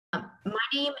My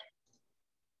name,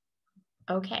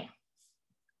 okay.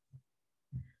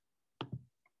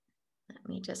 Let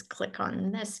me just click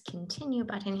on this continue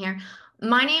button here.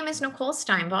 My name is Nicole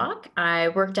Steinbok. I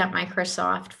worked at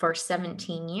Microsoft for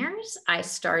 17 years. I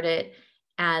started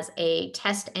as a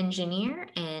test engineer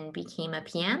and became a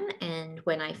PM. And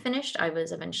when I finished, I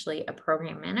was eventually a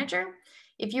program manager.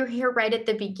 If you're here right at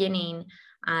the beginning,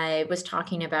 I was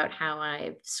talking about how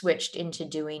I switched into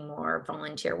doing more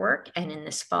volunteer work. And in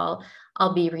this fall,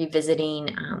 I'll be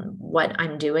revisiting what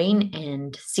I'm doing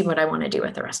and see what I want to do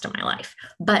with the rest of my life.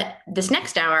 But this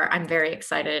next hour, I'm very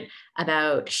excited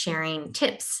about sharing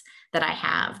tips that I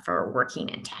have for working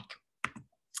in tech.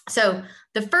 So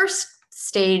the first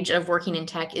stage of working in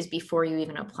tech is before you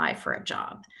even apply for a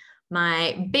job.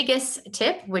 My biggest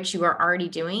tip, which you are already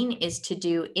doing, is to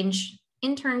do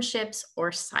internships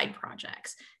or side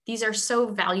projects. These are so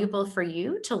valuable for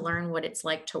you to learn what it's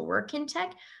like to work in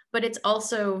tech, but it's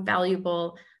also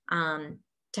valuable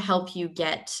to help you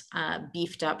get a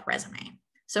beefed up resume.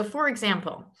 So for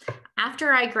example,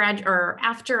 after I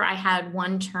had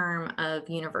one term of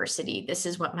university, this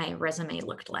is what my resume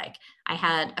looked like. I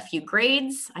had a few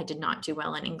grades. I did not do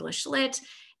well in English Lit,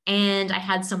 and I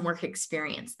had some work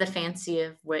experience, the fancy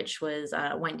of which was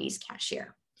Wendy's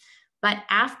cashier. But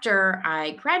after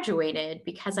I graduated,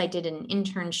 because I did an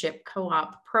internship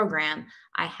co-op program,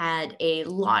 I had a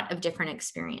lot of different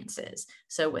experiences.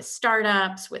 So with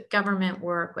startups, with government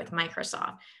work, with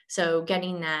Microsoft. So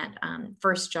getting that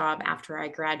first job after I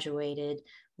graduated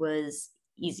was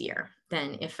easier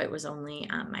than if it was only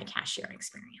my cashier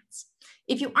experience.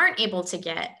 If you aren't able to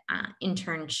get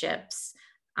internships,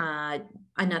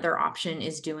 another option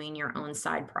is doing your own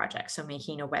side project. So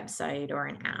making a website or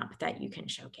an app that you can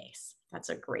showcase. That's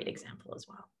a great example as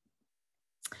well.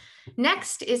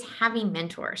 Next is having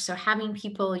mentors. So having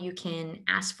people you can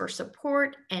ask for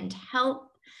support and help.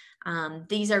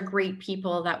 These are great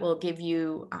people that will give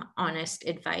you honest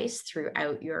advice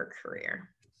throughout your career.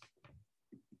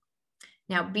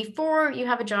 Now, before you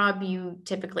have a job, you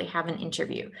typically have an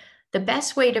interview. The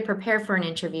best way to prepare for an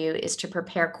interview is to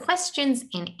prepare questions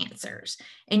and answers.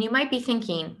 And you might be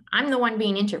thinking, I'm the one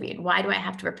being interviewed. Why do I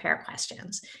have to prepare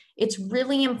questions? It's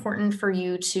really important for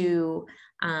you to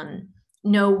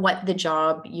know what the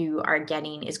job you are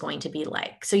getting is going to be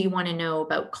like. So you want to know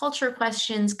about culture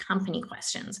questions, company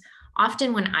questions.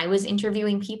 Often when I was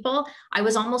interviewing people, I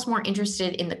was almost more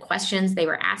interested in the questions they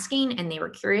were asking and they were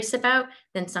curious about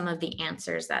than some of the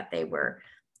answers that they were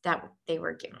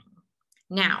giving.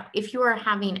 Now, if you are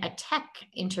having a tech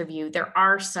interview, there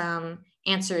are some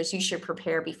answers you should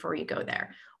prepare before you go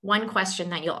there. One question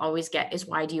that you'll always get is,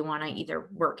 why do you want to either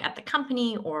work at the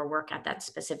company or work at that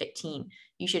specific team?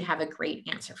 You should have a great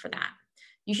answer for that.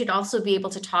 You should also be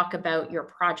able to talk about your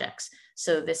projects.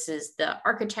 So this is the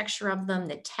architecture of them,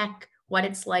 the tech, what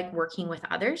it's like working with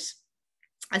others.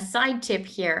 A side tip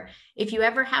here, if you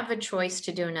ever have a choice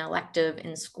to do an elective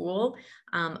in school,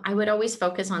 I would always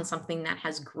focus on something that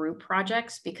has group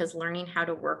projects, because learning how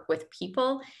to work with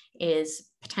people is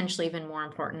potentially even more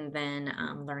important than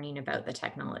learning about the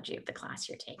technology of the class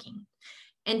you're taking.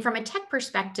 And from a tech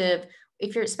perspective,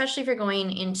 especially if you're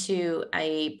going into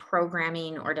a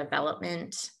programming or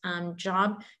development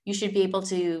job, you should be able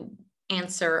to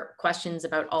answer questions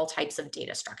about all types of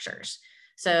data structures.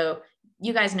 So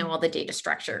you guys know all the data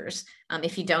structures.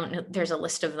 If you don't, there's a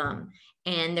list of them.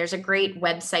 And there's a great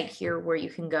website here where you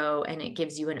can go and it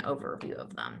gives you an overview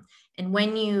of them. And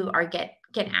when you get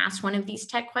asked one of these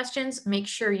tech questions, make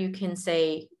sure you can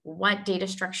say what data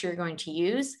structure you're going to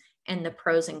use and the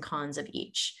pros and cons of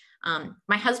each.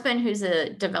 My husband, who's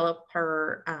a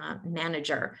developer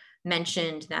manager,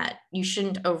 mentioned that you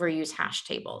shouldn't overuse hash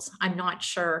tables. I'm not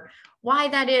sure why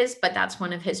that is, but that's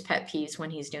one of his pet peeves when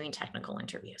he's doing technical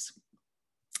interviews.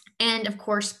 And of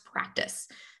course, practice.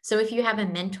 So if you have a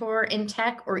mentor in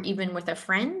tech or even with a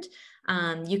friend,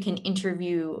 you can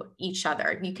interview each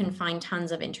other. You can find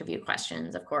tons of interview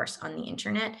questions, of course, on the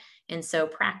internet. And so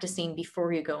practicing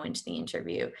before you go into the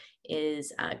interview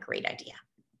is a great idea.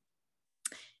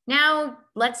 Now,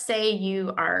 let's say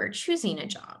you are choosing a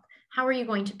job. How are you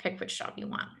going to pick which job you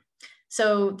want?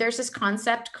 So there's this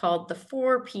concept called the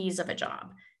 4 Ps of a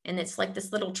job. And it's like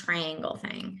this little triangle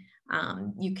thing.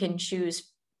 You can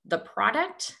choose the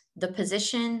product, the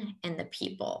position, and the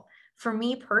people. For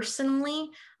me personally,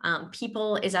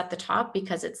 people is at the top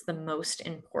because it's the most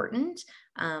important.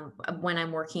 When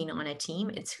I'm working on a team,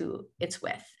 it's who it's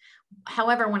with.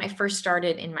 However, when I first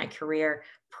started in my career,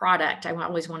 product, I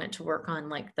always wanted to work on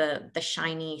like the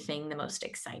shiny thing, the most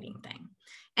exciting thing.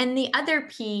 And the other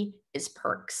P is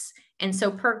perks. And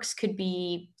so perks could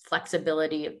be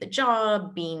flexibility of the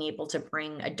job, being able to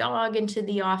bring a dog into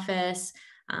the office,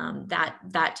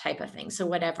 that type of thing. So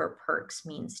whatever perks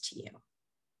means to you.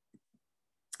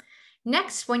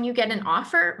 Next, when you get an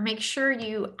offer, make sure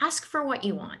you ask for what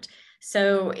you want.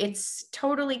 So it's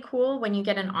totally cool when you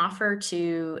get an offer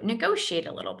to negotiate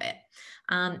a little bit.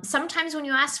 Sometimes when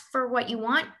you ask for what you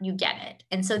want, you get it.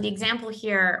 And so the example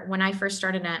here, when I first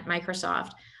started at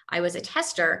Microsoft, I was a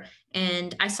tester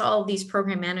and I saw these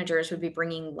program managers would be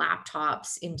bringing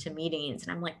laptops into meetings.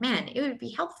 And I'm like, man, it would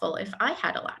be helpful if I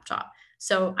had a laptop.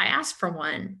 So I asked for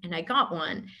one and I got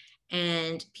one.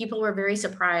 And people were very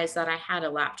surprised that I had a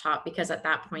laptop because at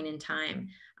that point in time,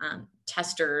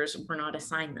 testers were not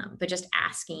assigned them, but just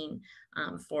asking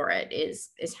for it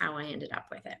is how I ended up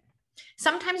with it.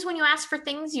 Sometimes when you ask for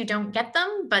things, you don't get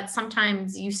them, but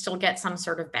sometimes you still get some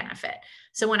sort of benefit.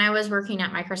 So when I was working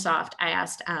at Microsoft, I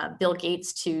asked Bill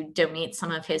Gates to donate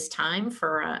some of his time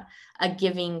for a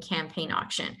giving campaign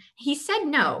auction. He said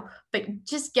no, but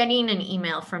just getting an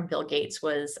email from Bill Gates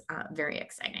was very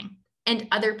exciting. And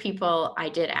other people I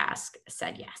did ask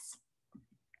said yes.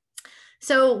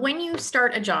 So when you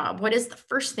start a job, what is the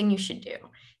first thing you should do?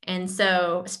 And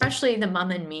so especially the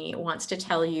mom in me wants to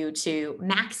tell you to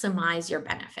maximize your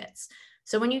benefits.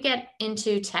 So when you get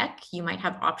into tech, you might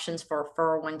have options for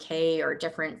 401k or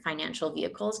different financial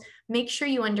vehicles. Make sure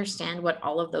you understand what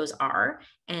all of those are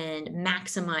and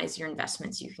maximize your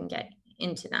investments you can get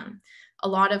into them. A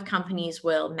lot of companies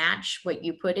will match what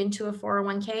you put into a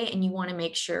 401k, and you want to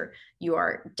make sure you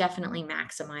are definitely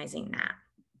maximizing that.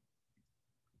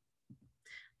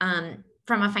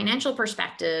 From a financial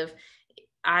perspective,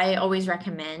 I always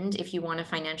recommend, if you want a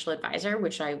financial advisor,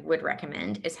 which I would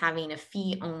recommend, is having a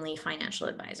fee-only financial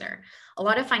advisor. A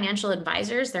lot of financial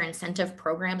advisors, their incentive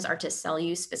programs are to sell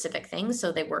you specific things,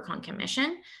 so they work on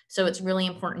commission. So it's really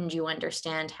important you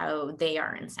understand how they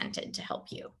are incented to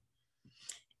help you.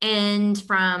 And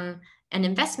from an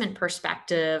investment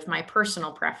perspective, my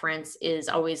personal preference is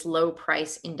always low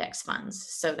price index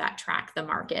funds, so that track the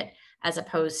market, as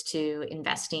opposed to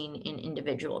investing in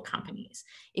individual companies.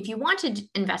 If you want to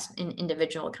invest in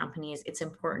individual companies, it's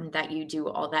important that you do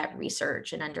all that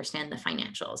research and understand the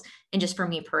financials. And just for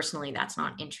me personally, that's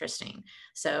not interesting.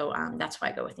 So that's why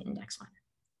I go with the index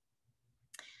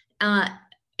fund.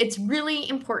 It's really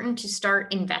important to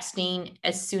start investing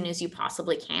as soon as you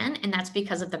possibly can, and that's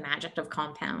because of the magic of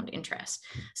compound interest.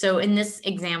 So in this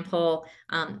example,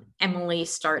 Emily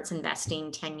starts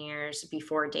investing 10 years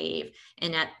before Dave,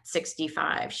 and at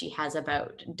 65, she has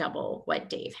about double what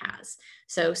Dave has.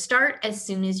 So start as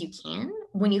soon as you can.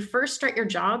 When you first start your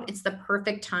job, it's the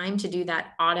perfect time to do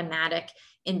that automatic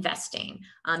investing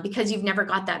because you've never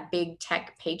got that big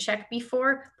tech paycheck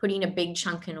before. Putting a big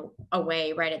chunk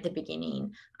away right at the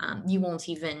beginning,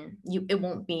 it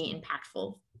won't be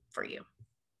impactful for you.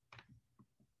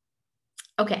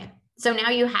 Okay, so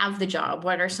now you have the job.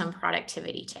 What are some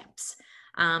productivity tips?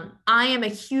 I am a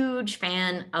huge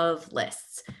fan of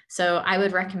lists. So I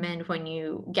would recommend when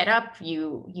you get up,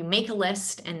 you make a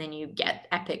list and then you get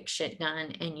epic shit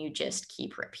done and you just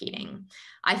keep repeating.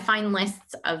 I find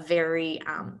lists a very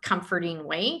comforting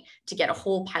way to get a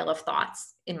whole pile of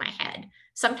thoughts in my head.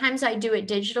 Sometimes I do it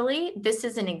digitally. This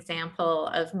is an example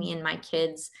of me and my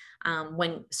kids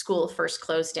when school first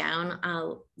closed down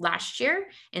last year.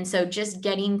 And so just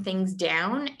getting things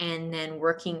down and then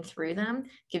working through them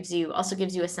also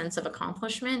gives you a sense of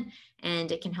accomplishment,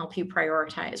 and it can help you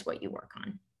prioritize what you work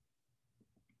on.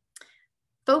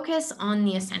 Focus on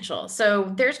the essential.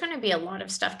 So there's going to be a lot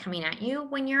of stuff coming at you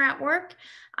when you're at work.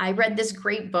 I read this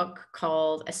great book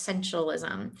called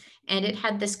Essentialism, and it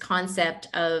had this concept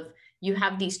of you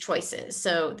have these choices.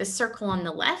 So the circle on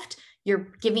the left, you're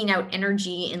giving out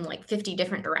energy in like 50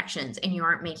 different directions and you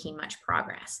aren't making much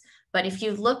progress. But if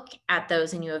you look at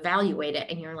those and you evaluate it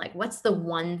and you're like, what's the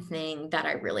one thing that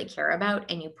I really care about?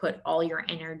 And you put all your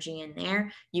energy in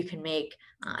there, you can make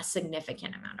a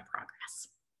significant amount of progress.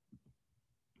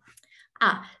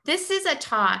 This is a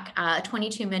talk,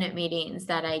 22-minute meetings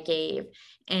that I gave,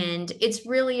 and it's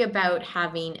really about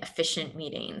having efficient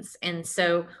meetings. And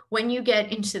so when you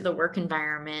get into the work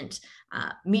environment,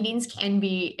 meetings can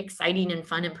be exciting and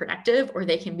fun and productive, or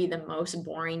they can be the most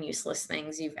boring, useless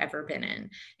things you've ever been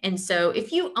in. And so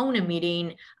if you own a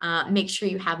meeting, make sure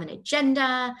you have an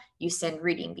agenda, you send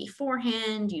reading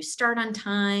beforehand, you start on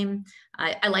time.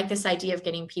 I like this idea of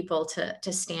getting people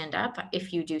to stand up.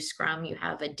 If you do Scrum, you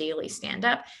have a daily stand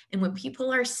up. And when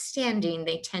people are standing,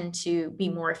 they tend to be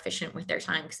more efficient with their time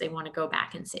time because they want to go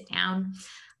back and sit down.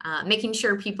 Making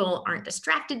sure people aren't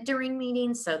distracted during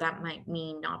meetings. So that might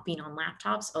mean not being on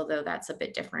laptops, although that's a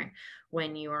bit different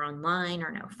when you are online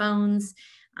or no phones,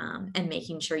 and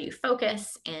making sure you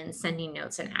focus and sending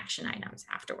notes and action items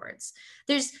afterwards.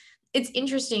 It's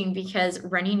interesting because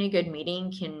running a good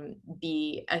meeting can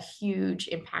be a huge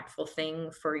impactful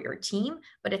thing for your team,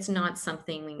 but it's not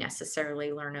something we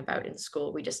necessarily learn about in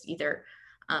school. We just either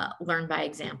learn by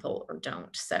example or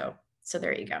don't. So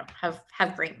there you go.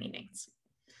 Have great meetings.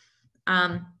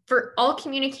 For all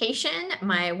communication,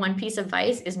 my one piece of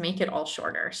advice is make it all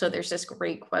shorter. So there's this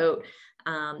great quote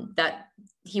that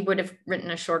he would have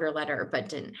written a shorter letter, but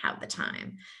didn't have the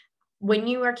time. When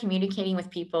you are communicating with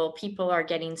people, people are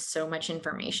getting so much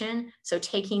information. So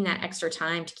taking that extra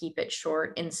time to keep it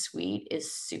short and sweet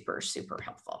is super, super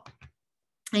helpful.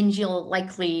 And you'll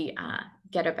likely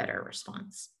get a better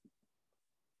response.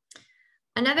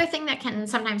 Another thing that can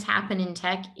sometimes happen in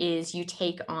tech is you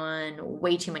take on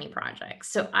way too many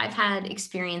projects. So I've had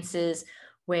experiences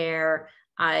where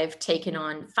I've taken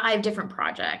on 5 different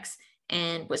projects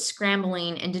and was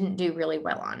scrambling and didn't do really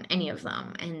well on any of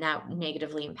them. And that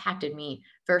negatively impacted me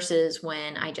versus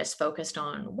when I just focused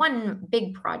on one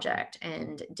big project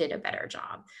and did a better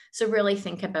job. So really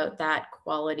think about that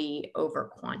quality over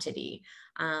quantity.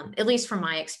 At least from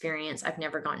my experience, I've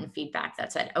never gotten feedback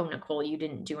that said, oh, Nicole, you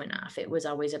didn't do enough. It was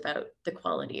always about the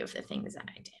quality of the things that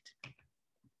I did.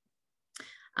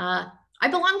 I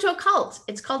belong to a cult.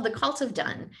 It's called the Cult of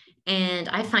Done, and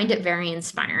I find it very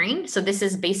inspiring. So this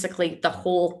is basically the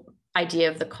whole idea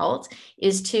of the cult,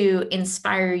 is to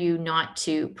inspire you not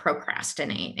to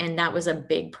procrastinate. And that was a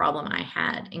big problem I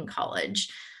had in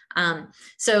college.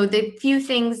 So the few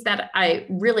things that I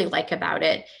really like about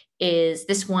it is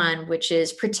this one, which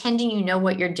is pretending you know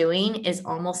what you're doing is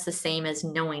almost the same as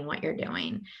knowing what you're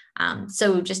doing.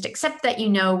 So just accept that you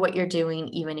know what you're doing,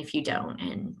 even if you don't,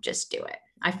 and just do it.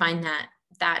 I find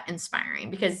that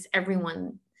inspiring because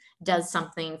everyone does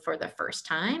something for the first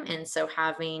time. And so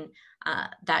having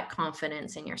that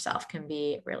confidence in yourself can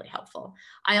be really helpful.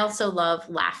 I also love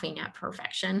laughing at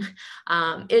perfection.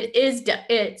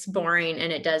 It's boring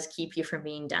and it does keep you from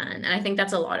being done. And I think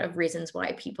that's a lot of reasons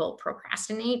why people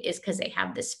procrastinate is because they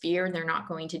have this fear they're not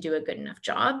going to do a good enough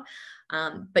job.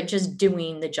 But just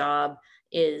doing the job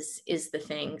is the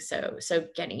thing. So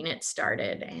getting it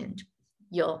started and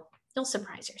you'll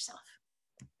surprise yourself.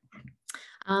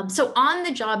 So on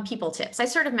the job people tips, I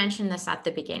sort of mentioned this at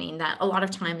the beginning that a lot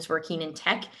of times working in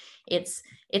tech, it's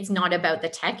not about the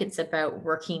tech, it's about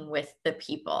working with the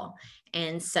people.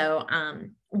 And so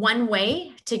one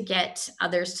way to get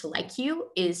others to like you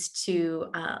is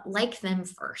to like them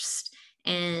first.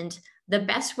 And the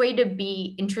best way to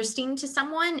be interesting to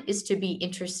someone is to be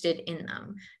interested in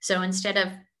them. So instead of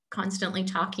constantly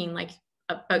talking like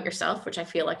about yourself, which I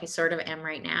feel like I sort of am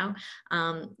right now,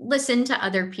 listen to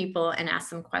other people and ask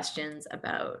them questions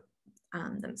about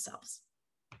themselves.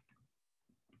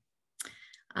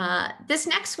 This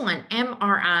next one,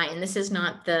 MRI, and this is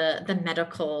not the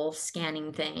medical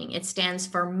scanning thing. It stands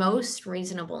for most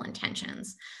reasonable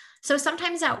intentions. So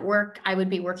sometimes at work, I would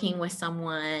be working with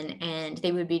someone and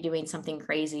they would be doing something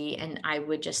crazy and I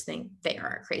would just think they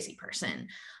are a crazy person.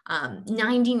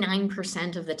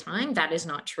 99% of the time, that is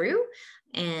not true.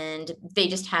 And they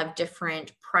just have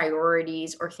different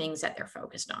priorities or things that they're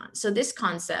focused on. So this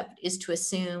concept is to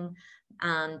assume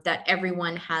that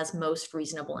everyone has most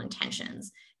reasonable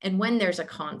intentions. And when there's a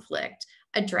conflict,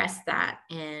 address that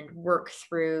and work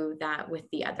through that with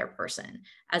the other person,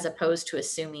 as opposed to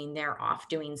assuming they're off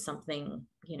doing something,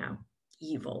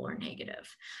 evil or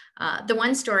negative. The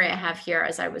one story I have here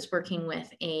is I was working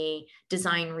with a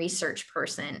design research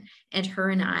person and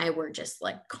her and I were just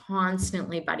like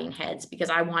constantly butting heads because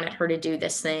I wanted her to do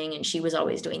this thing and she was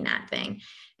always doing that thing.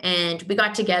 And we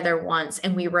got together once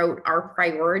and we wrote our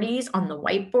priorities on the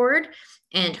whiteboard,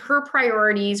 and her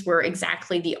priorities were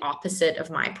exactly the opposite of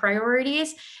my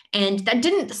priorities. And that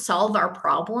didn't solve our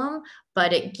problem,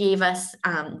 but it gave us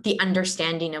the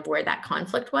understanding of where that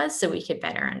conflict was so we could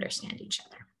better understand each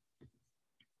other.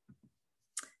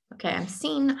 Okay,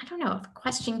 I don't know if a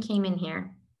question came in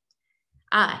here.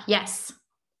 Yes,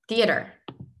 theater.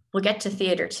 We'll get to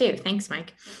theater too. Thanks,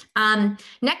 Mike.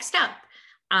 Next up,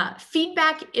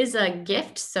 feedback is a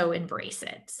gift, so embrace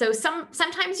it. So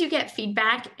sometimes you get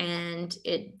feedback and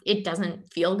it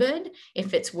doesn't feel good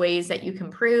if it's ways that you can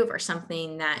improve or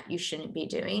something that you shouldn't be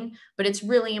doing, but it's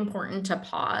really important to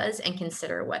pause and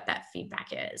consider what that feedback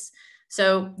is.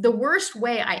 So the worst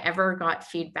way I ever got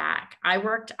feedback, I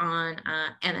worked on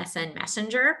MSN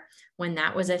Messenger when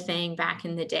that was a thing back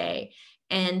in the day.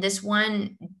 And this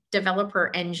one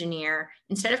developer engineer,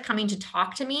 instead of coming to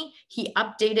talk to me, he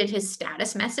updated his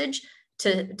status message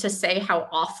to say how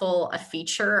awful a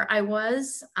feature I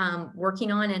was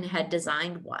working on and had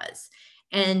designed was.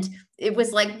 And it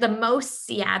was like the most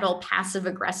Seattle passive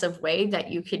aggressive way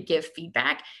that you could give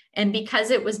feedback. And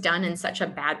because it was done in such a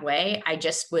bad way, I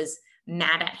just was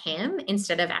mad at him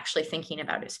instead of actually thinking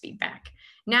about his feedback.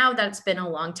 Now that's been a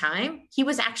long time. He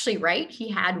was actually right. He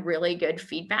had really good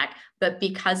feedback, but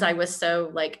because I was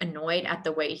so like annoyed at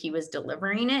the way he was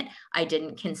delivering it, I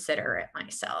didn't consider it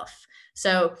myself.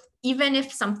 So even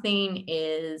if something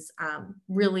is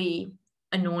really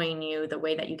annoying you, the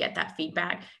way that you get that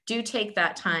feedback, do take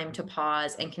that time to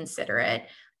pause and consider it,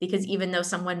 because even though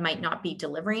someone might not be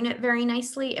delivering it very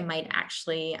nicely, it might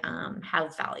actually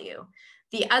have value.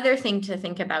 The other thing to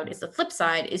think about is the flip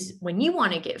side is when you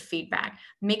want to give feedback,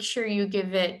 make sure you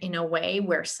give it in a way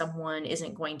where someone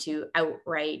isn't going to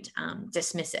outright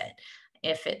dismiss it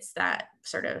if it's that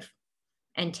sort of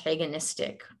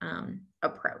antagonistic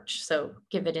approach. So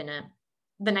give it in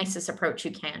the nicest approach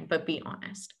you can, but be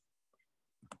honest.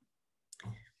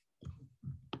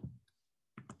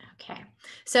 Okay,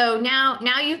 so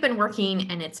now you've been working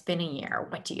and it's been a year.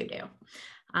 What do you do?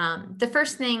 The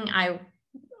first thing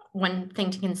one thing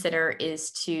to consider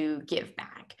is to give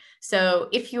back. So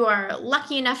if you are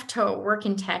lucky enough to work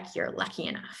in tech, you're lucky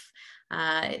enough.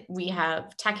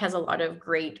 Tech has a lot of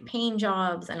great paying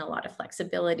jobs and a lot of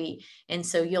flexibility. And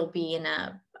so you'll be in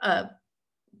a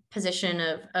position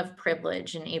of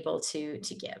privilege and able to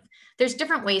give. There's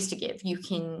different ways to give. You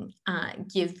can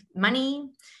give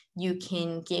money. You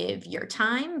can give your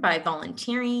time by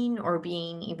volunteering or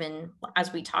being, even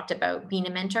as we talked about, being a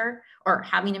mentor or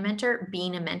having a mentor.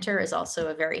 Being a mentor is also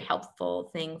a very helpful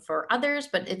thing for others,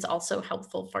 but it's also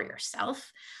helpful for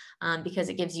yourself because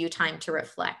it gives you time to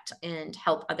reflect and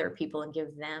help other people and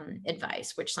give them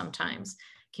advice, which sometimes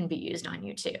can be used on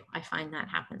you too. I find that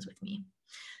happens with me.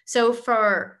 So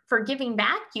for giving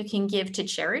back, you can give to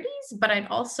charities, but I'd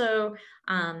also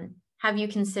have you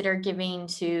consider giving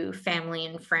to family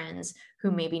and friends who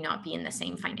maybe not be in the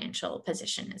same financial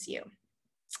position as you.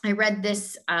 I read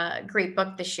this great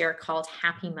book this year called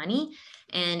Happy Money,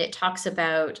 and it talks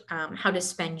about how to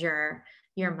spend your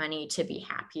money to be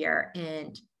happier.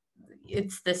 And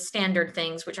it's the standard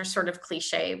things, which are sort of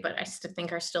cliche, but I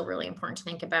think are still really important to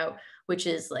think about, which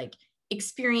is like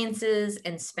experiences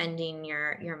and spending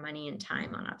your money and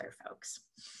time on other folks.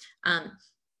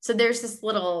 So there's this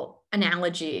little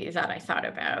analogy that I thought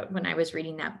about when I was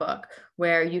reading that book,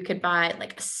 where you could buy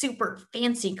like a super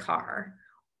fancy car,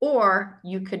 or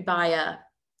you could buy a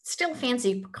still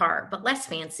fancy car, but less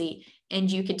fancy,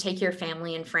 and you could take your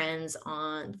family and friends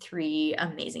on 3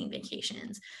 amazing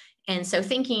vacations. And so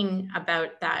thinking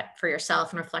about that for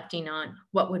yourself and reflecting on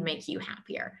what would make you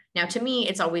happier. Now, to me,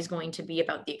 it's always going to be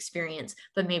about the experience,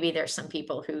 but maybe there's some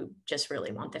people who just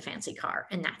really want the fancy car,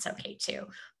 and that's okay too.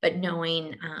 But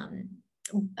knowing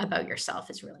about yourself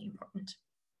is really important.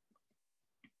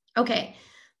 Okay.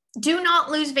 Do not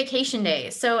lose vacation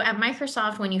days. So at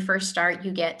Microsoft, when you first start,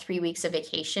 you get 3 weeks of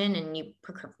vacation, and you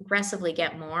progressively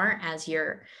get more as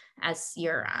your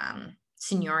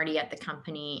seniority at the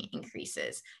company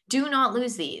increases. Do not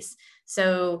lose these.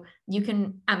 So you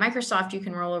can, at Microsoft, you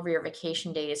can roll over your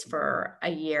vacation days for a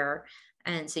year.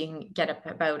 And so you can get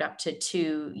up to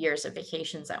 2 years of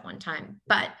vacations at one time.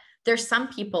 But there's some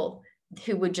people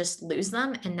who would just lose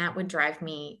them, and that would drive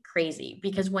me crazy,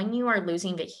 because when you are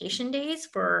losing vacation days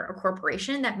for a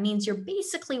corporation, that means you're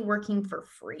basically working for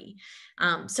free.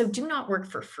 So do not work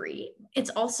for free. It's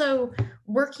also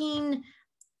working,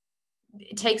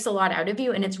 it takes a lot out of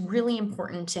you, and it's really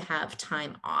important to have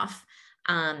time off.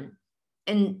 And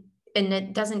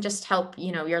it doesn't just help,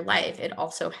 your life. It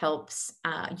also helps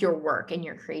your work and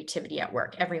your creativity at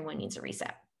work. Everyone needs a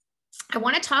reset. I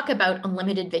want to talk about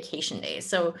unlimited vacation days.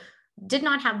 So did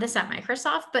not have this at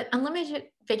Microsoft, but unlimited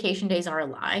vacation days are a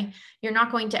lie. You're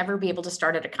not going to ever be able to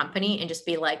start at a company and just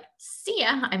be like, see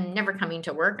ya, I'm never coming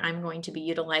to work. I'm going to be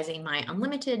utilizing my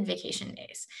unlimited vacation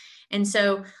days. And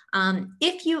so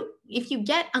if you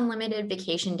get unlimited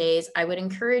vacation days, I would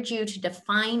encourage you to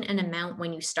define an amount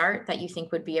when you start that you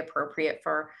think would be appropriate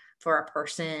for a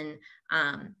person.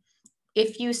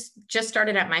 If you just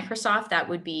started at Microsoft, that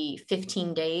would be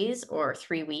 15 days or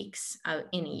 3 weeks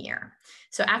in a year.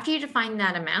 So after you define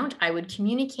that amount, I would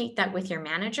communicate that with your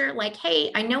manager, like, hey,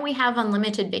 I know we have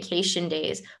unlimited vacation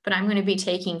days, but I'm going to be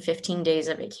taking 15 days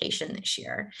of vacation this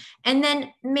year. And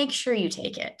then make sure you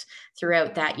take it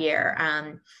throughout that year,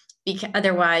 because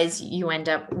otherwise you end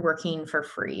up working for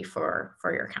free for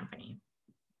your company.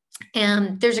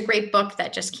 And there's a great book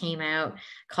that just came out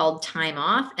called Time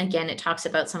Off. Again, it talks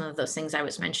about some of those things I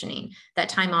was mentioning, that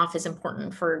time off is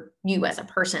important for you as a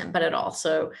person, but it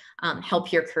also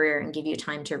help your career and give you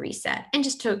time to reset and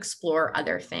just to explore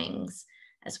other things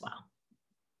as well.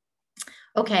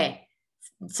 Okay,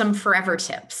 some forever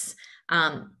tips.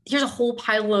 Here's a whole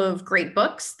pile of great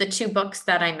books. The 2 books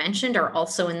that I mentioned are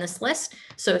also in this list.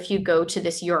 So if you go to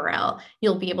this URL,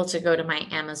 you'll be able to go to my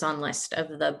Amazon list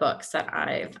of the books that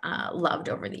I've loved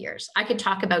over the years. I could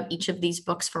talk about each of these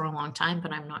books for a long time,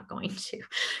 but I'm not going to,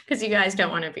 because you guys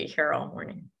don't want to be here all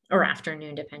morning or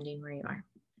afternoon, depending where you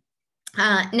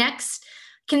are. Next,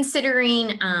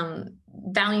 considering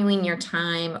valuing your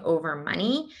time over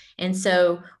money. And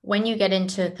so when you get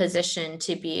into a position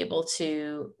to be able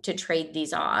to trade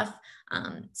these off,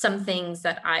 some things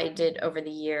that I did over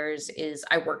the years is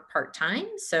I worked part-time.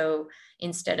 So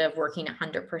instead of working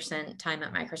 100% time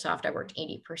at Microsoft, I worked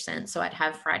 80%. So I'd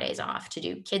have Fridays off to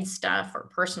do kids stuff or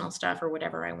personal stuff or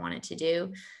whatever I wanted to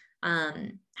do.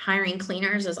 Hiring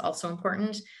cleaners is also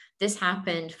important. This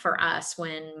happened for us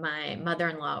when my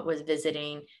mother-in-law was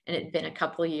visiting, and it had been a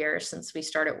couple of years since we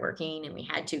started working and we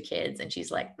had 2 kids. And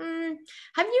she's like, have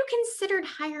you considered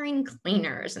hiring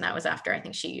cleaners? And that was after I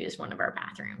think she used one of our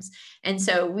bathrooms. And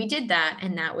so we did that.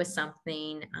 And that was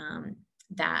something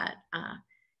that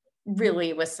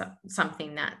really was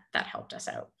something that helped us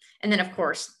out. And then of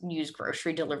course, use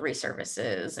grocery delivery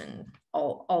services and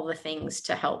all the things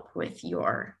to help with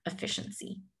your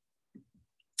efficiency.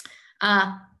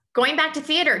 Going back to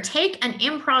theater, take an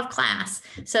improv class.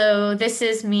 So this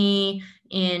is me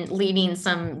in leading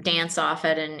some dance off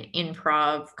at an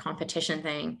improv competition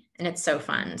thing, and it's so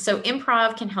fun. So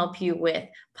improv can help you with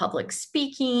public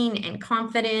speaking and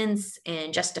confidence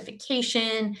and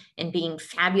justification and being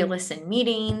fabulous in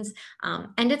meetings.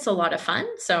 And it's a lot of fun.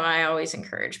 So I always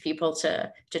encourage people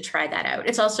to try that out.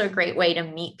 It's also a great way to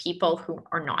meet people who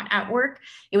are not at work.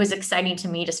 It was exciting to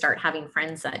me to start having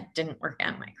friends that didn't work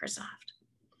at Microsoft.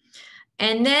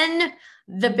 And then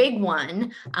the big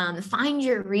one, find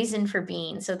your reason for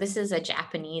being. So this is a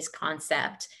Japanese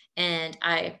concept, and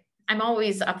I'm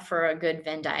always up for a good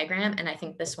Venn diagram. And I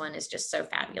think this one is just so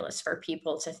fabulous for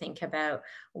people to think about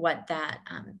what that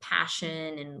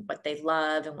passion and what they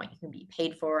love and what you can be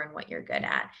paid for and what you're good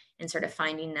at, and sort of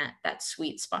finding that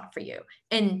sweet spot for you.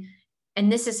 And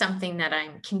this is something that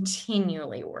I'm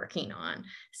continually working on.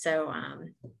 So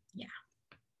yeah.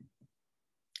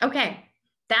 Okay.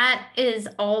 That is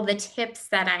all the tips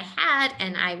that I had,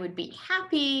 and I would be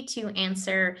happy to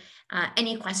answer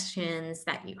any questions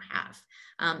that you have.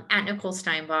 At Nicole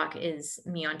Steinbok is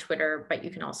me on Twitter, but you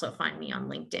can also find me on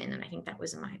LinkedIn, and I think that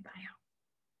was in my bio.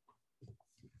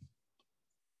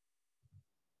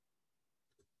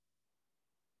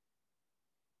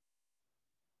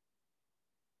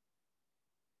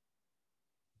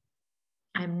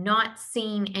 I'm not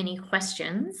seeing any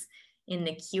questions in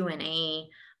the Q&A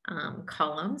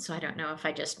column. So I don't know if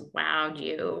I just wowed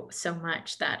you so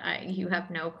much that you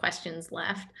have no questions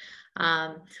left.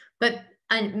 But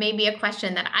maybe a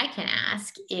question that I can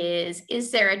ask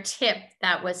is there a tip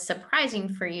that was surprising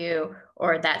for you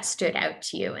or that stood out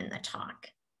to you in the talk?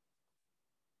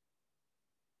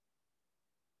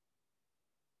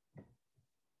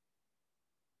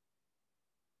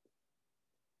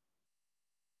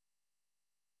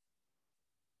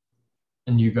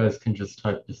 And you guys can just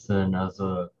type this in as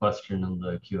a question in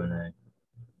the Q&A.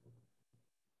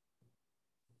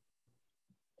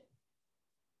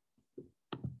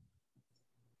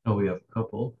 Oh, we have a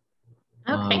couple.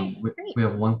 Okay, we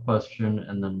have one question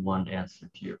and then one answer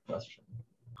to your question.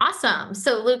 Awesome.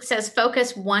 So Luke says,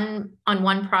 focus on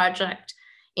one project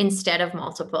instead of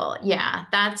multiple. Yeah,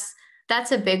 that's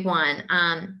a big one.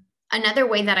 Another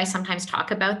way that I sometimes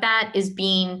talk about that is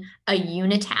being a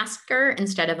unitasker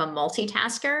instead of a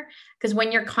multitasker. Because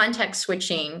when you're context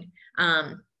switching,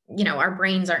 our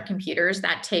brains aren't computers.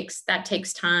 That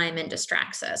takes time and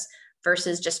distracts us,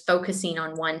 versus just focusing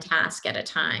on one task at a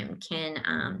time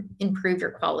can improve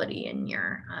your quality and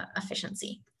your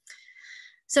efficiency.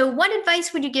 So what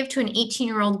advice would you give to an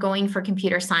 18-year-old going for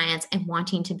computer science and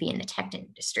wanting to be in the tech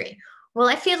industry? Well,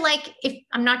 I feel like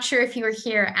I'm not sure if you were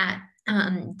here at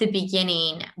the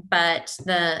beginning, but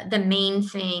the main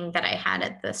thing that I had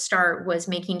at the start was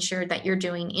making sure that you're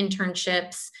doing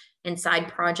internships and side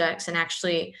projects and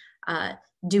actually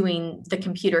doing the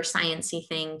computer sciencey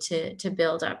thing to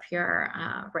build up your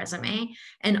resume,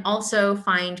 and also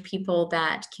find people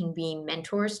that can be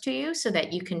mentors to you so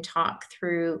that you can talk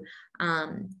through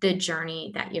the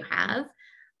journey that you have.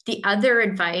 The other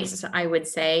advice I would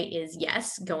say is,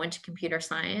 yes, go into computer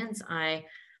science. I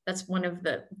that's one of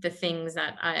the things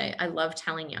that I love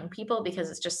telling young people, because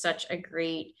it's just such a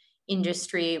great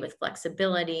industry with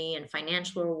flexibility and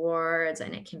financial rewards,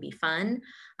 and it can be fun.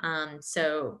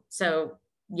 So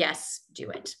yes, do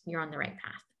it. You're on the right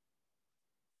path.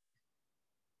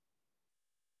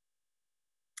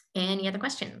 Any other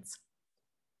questions?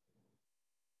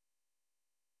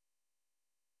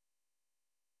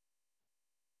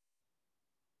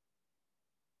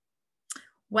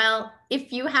 Well,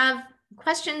 if you have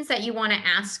questions that you want to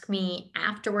ask me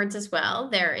afterwards as well,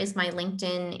 there is my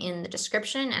LinkedIn in the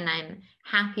description, and I'm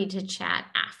happy to chat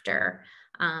after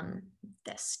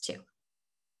this too.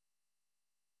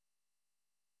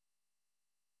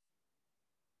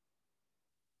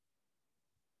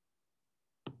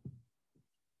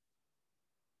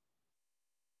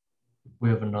 We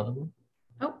have another one.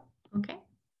 Oh, okay.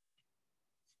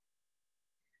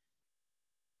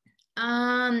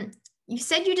 You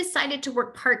said you decided to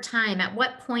work part-time. At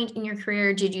what point in your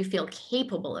career did you feel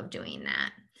capable of doing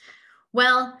that?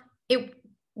 Well,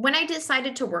 when I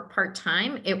decided to work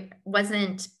part-time, it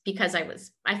wasn't because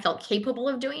I felt capable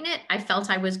of doing it. I felt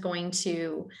I was going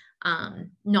to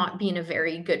not be in a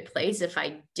very good place if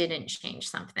I didn't change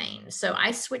something. So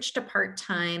I switched to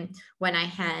part-time when I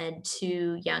had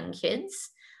 2 young kids.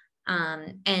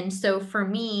 And so for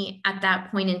me, at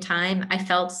that point in time, I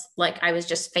felt like I was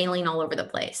just failing all over the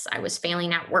place. I was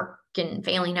failing at work and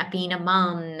failing at being a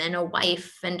mom and a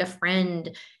wife and a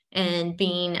friend and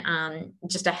being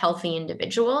just a healthy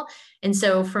individual. And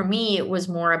so for me, it was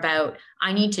more about,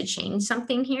 I need to change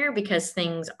something here because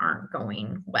things aren't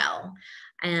going well.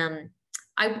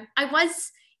 I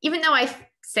was, even though I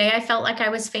say I felt like I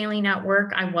was failing at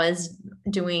work, I was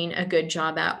doing a good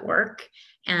job at work.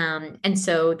 And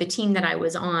so the team that I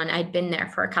was on, I'd been there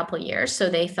for a couple of years, so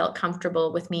they felt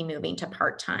comfortable with me moving to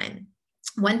part-time.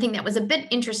 One thing that was a bit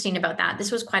interesting about that,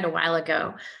 this was quite a while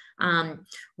ago,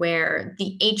 where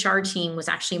the HR team was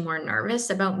actually more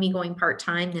nervous about me going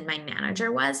part-time than my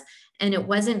manager was. And it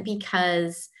wasn't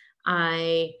because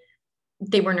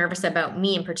they were nervous about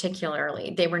me in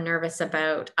particularly. They were nervous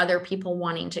about other people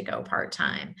wanting to go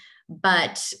part-time.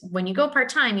 But when you go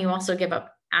part-time, you also give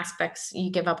up aspects,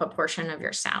 you give up a portion of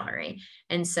your salary.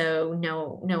 And so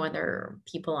no other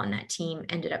people on that team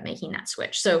ended up making that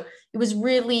switch. So it was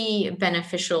really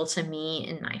beneficial to me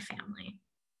and my family.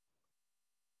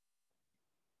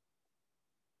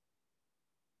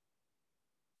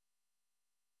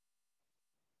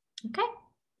 Okay,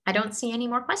 I don't see any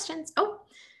more questions. Oh,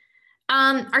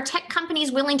 are tech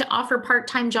companies willing to offer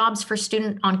part-time jobs for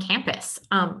student on campus?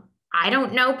 I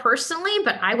don't know personally,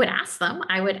 but I would ask them.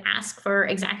 I would ask for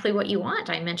exactly what you want.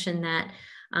 I mentioned that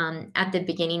at the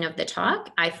beginning of the talk.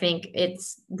 I think it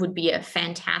would be a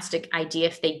fantastic idea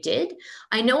if they did.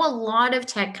 I know a lot of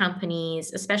tech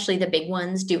companies, especially the big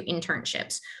ones, do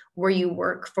internships where you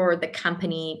work for the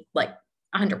company like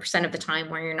 100% of the time,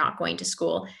 where you're not going to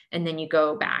school, and then you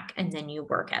go back and then you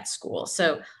work at school.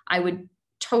 So I would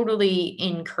totally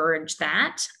encourage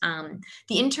that.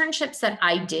 The internships that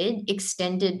I did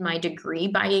extended my degree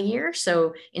by a year.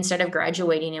 So instead of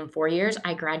graduating in 4 years,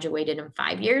 I graduated in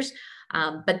 5 years.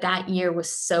 But that year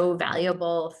was so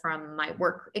valuable from my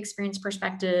work experience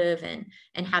perspective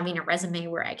and having a resume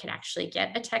where I could actually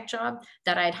get a tech job,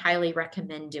 that I'd highly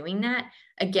recommend doing that.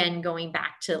 Again, going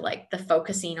back to like the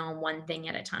focusing on one thing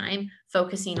at a time,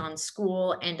 focusing on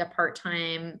school and a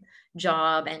part-time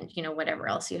job and whatever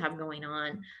else you have going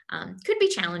on could be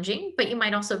challenging, but you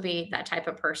might also be that type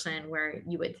of person where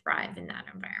you would thrive in that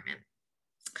environment.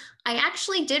 I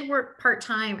actually did work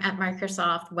part-time at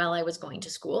Microsoft while I was going to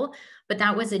school, but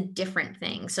that was a different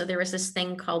thing. So there was this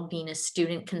thing called being a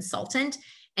student consultant,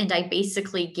 and I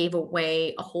basically gave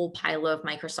away a whole pile of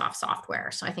Microsoft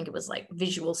software. So I think it was like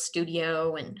Visual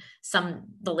Studio and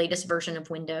the latest version of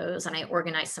Windows, and I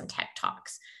organized some tech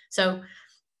talks. So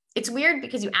it's weird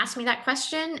because you asked me that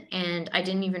question and I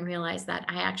didn't even realize that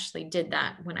I actually did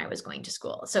that when I was going to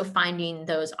school. So finding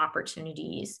those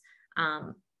opportunities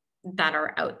that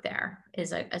are out there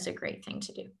is a great thing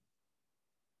to do.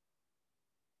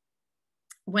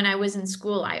 When I was in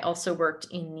school, I also worked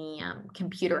in the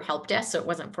computer help desk. So it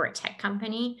wasn't for a tech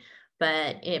company,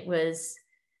 but it was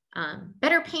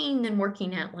better paying than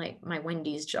working at like my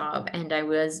Wendy's job. And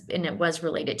it was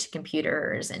related to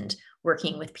computers and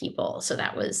working with people. So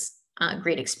that was a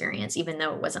great experience, even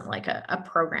though it wasn't like a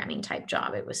programming type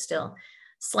job. It was still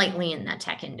slightly in that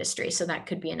tech industry. So that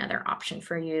could be another option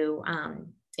for you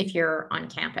if you're on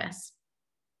campus.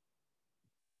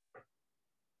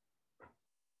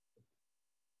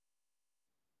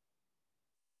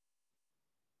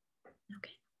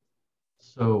 Okay.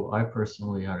 So I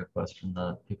personally had a question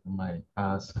that people might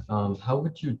ask. How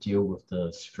would you deal with the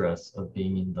stress of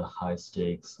being in the high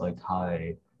stakes, like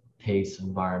high pace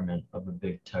environment of a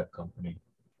big tech company?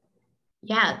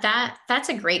 Yeah, that's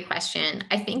a great question.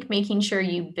 I think making sure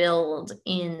you build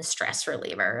in stress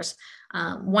relievers.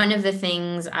 One of the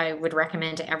things I would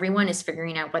recommend to everyone is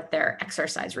figuring out what their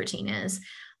exercise routine is,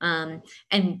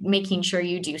 and making sure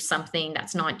you do something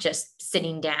that's not just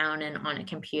sitting down and on a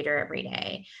computer every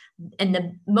day. And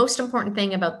the most important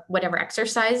thing about whatever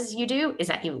exercise you do is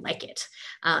that you like it.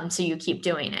 So you keep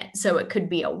doing it. So it could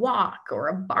be a walk or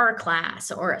a bar class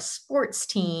or a sports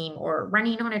team or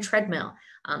running on a treadmill,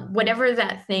 whatever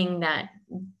that thing that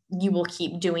you will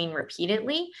keep doing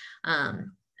repeatedly,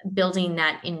 building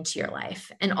that into your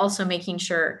life, and also making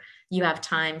sure you have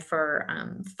time for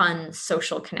fun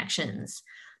social connections.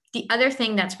 The other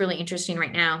thing that's really interesting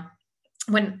right now,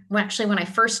 when I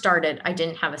first started, I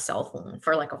didn't have a cell phone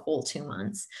for like a whole 2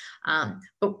 months.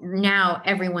 But now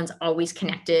everyone's always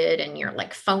connected, and your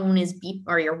like phone is beep,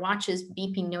 or your watch is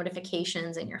beeping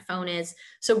notifications, and your phone is.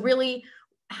 So really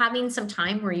having some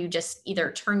time where you just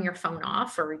either turn your phone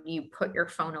off or you put your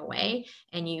phone away,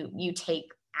 and you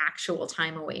take actual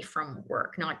time away from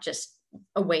work, not just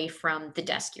away from the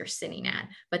desk you're sitting at,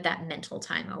 but that mental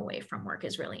time away from work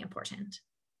is really important.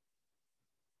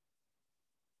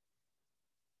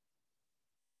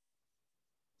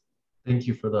 Thank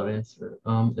you for that answer.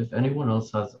 If anyone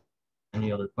else has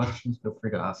any other questions, feel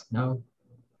free to ask now.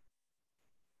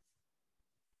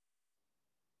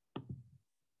 It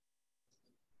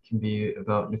can be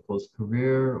about Nicole's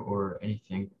career or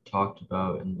anything talked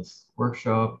about in this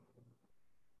workshop.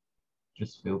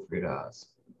 Just feel free to ask.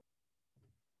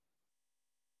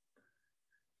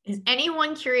 Is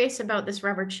anyone curious about this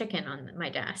rubber chicken on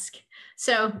my desk?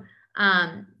 So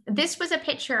this was a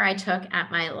picture I took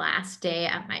at my last day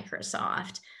at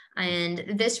Microsoft. And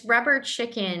this rubber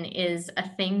chicken is a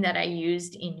thing that I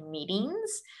used in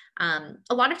meetings.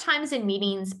 A lot of times in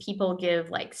meetings, people give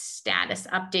like status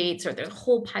updates, or there's a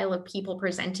whole pile of people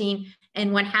presenting.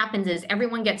 And what happens is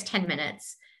everyone gets 10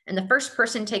 minutes. And the first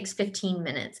person takes 15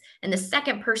 minutes. And the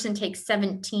second person takes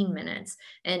 17 minutes.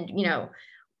 And,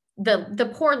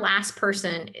 the poor last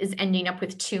person is ending up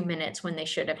with 2 minutes when they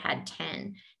should have had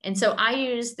 10. And so I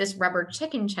use this rubber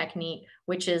chicken technique,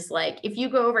 which is like, if you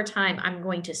go over time, I'm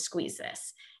going to squeeze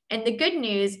this. And the good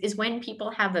news is when people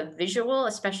have a visual,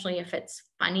 especially if it's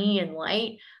funny and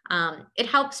light, it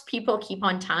helps people keep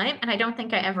on time. And I don't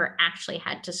think I ever actually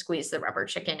had to squeeze the rubber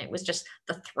chicken. It was just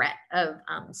the threat of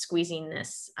squeezing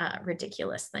this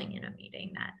ridiculous thing in a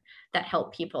meeting that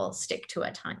helped people stick to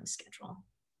a time schedule.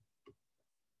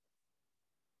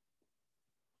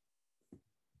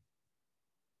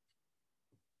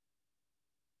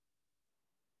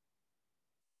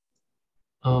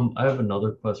 I have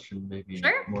another question, maybe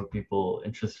Sure. more people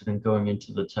interested in going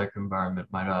into the tech environment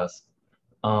might ask.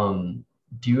 Um,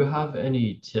 do you have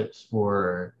any tips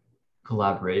for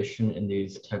collaboration in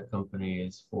these tech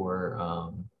companies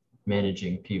for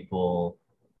managing people,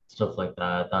 stuff like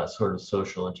that, that sort of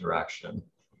social interaction,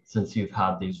 since you've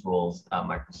had these roles at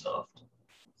Microsoft?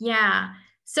 Yeah.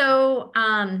 So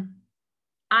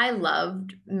I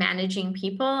loved managing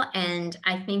people, and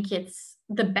I think it's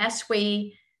the best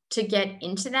way to get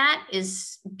into that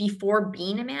is, before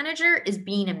being a manager, is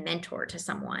being a mentor to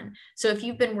someone. So if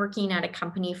you've been working at a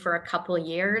company for a couple of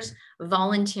years,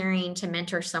 volunteering to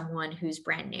mentor someone who's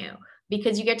brand new,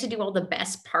 because you get to do all the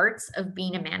best parts of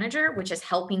being a manager, which is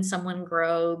helping someone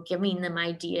grow, giving them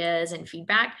ideas and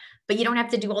feedback, but you don't have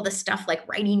to do all the stuff like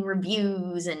writing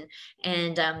reviews and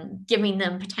giving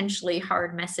them potentially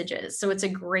hard messages. So it's a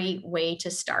great way to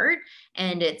start,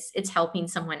 and it's helping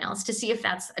someone else to see if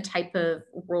that's a type of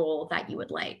role that you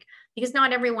would like. Because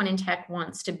not everyone in tech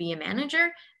wants to be a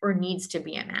manager or needs to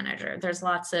be a manager. There's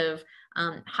lots of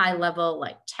high level,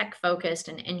 like tech focused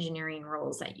and engineering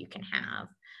roles that you can have.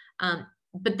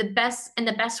 But the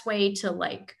best way to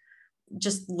like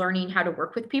just learning how to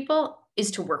work with people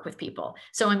is to work with people.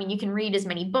 So, I mean, you can read as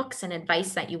many books and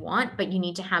advice that you want, but you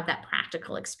need to have that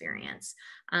practical experience.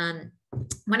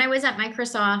 When I was at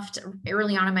Microsoft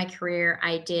early on in my career,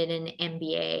 I did an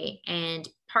MBA, and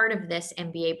part of this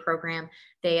MBA program,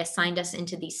 they assigned us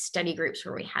into these study groups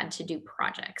where we had to do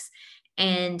projects.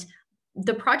 And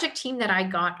the project team that I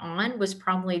got on was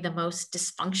probably the most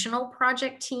dysfunctional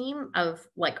project team of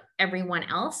like everyone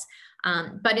else.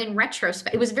 But in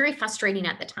retrospect, it was very frustrating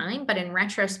at the time, but in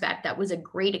retrospect, that was a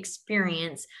great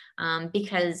experience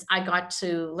because I got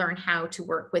to learn how to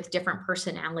work with different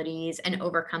personalities and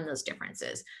overcome those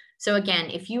differences. So again,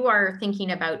 if you are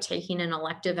thinking about taking an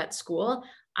elective at school,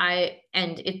 and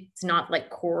it's not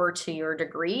like core to your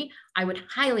degree, I would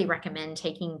highly recommend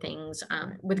taking things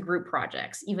with group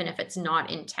projects, even if it's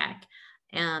not in tech,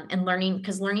 and learning,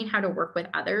 because learning how to work with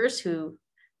others who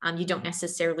you don't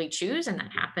necessarily choose, and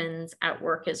that happens at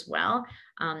work as well,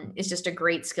 is just a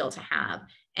great skill to have.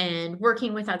 And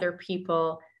working with other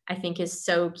people, I think, is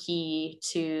so key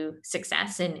to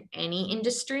success in any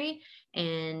industry.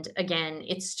 And again,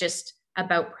 it's just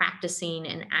about practicing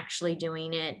and actually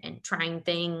doing it and trying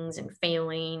things and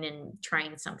failing and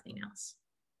trying something else.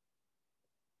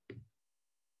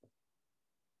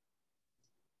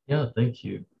 Yeah, thank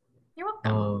you. You're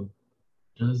welcome.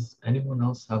 Does anyone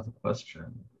else have a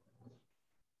question?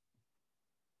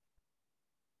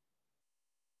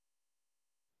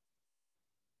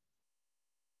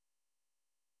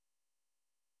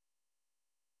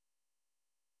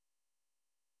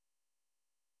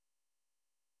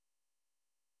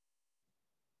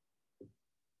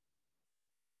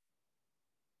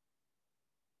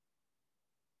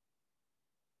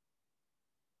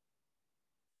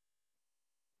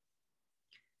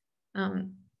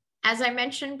 Um, as I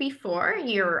mentioned before,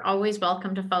 you're always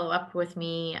welcome to follow up with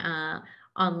me on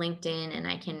LinkedIn, and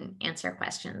I can answer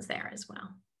questions there as well.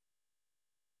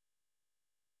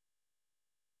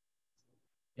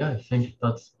 Yeah, I think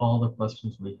that's all the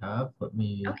questions we have. Let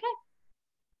me Okay.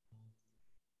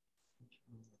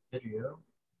 video.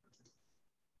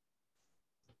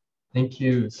 Thank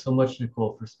you so much,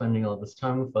 Nicole, for spending all this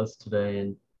time with us today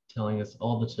and telling us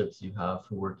all the tips you have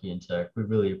for working in tech. We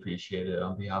really appreciate it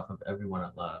on behalf of everyone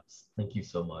at Labs. Thank you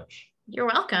so much. You're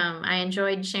welcome. I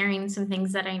enjoyed sharing some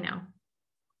things that I know.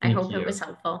 I Thank hope it was you.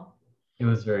 helpful. It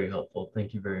was very helpful.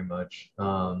 Thank you very much.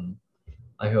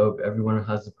 I hope everyone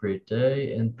has a great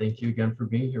day, and thank you again for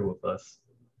being here with us.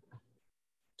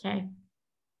 Okay.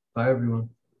 Bye, everyone.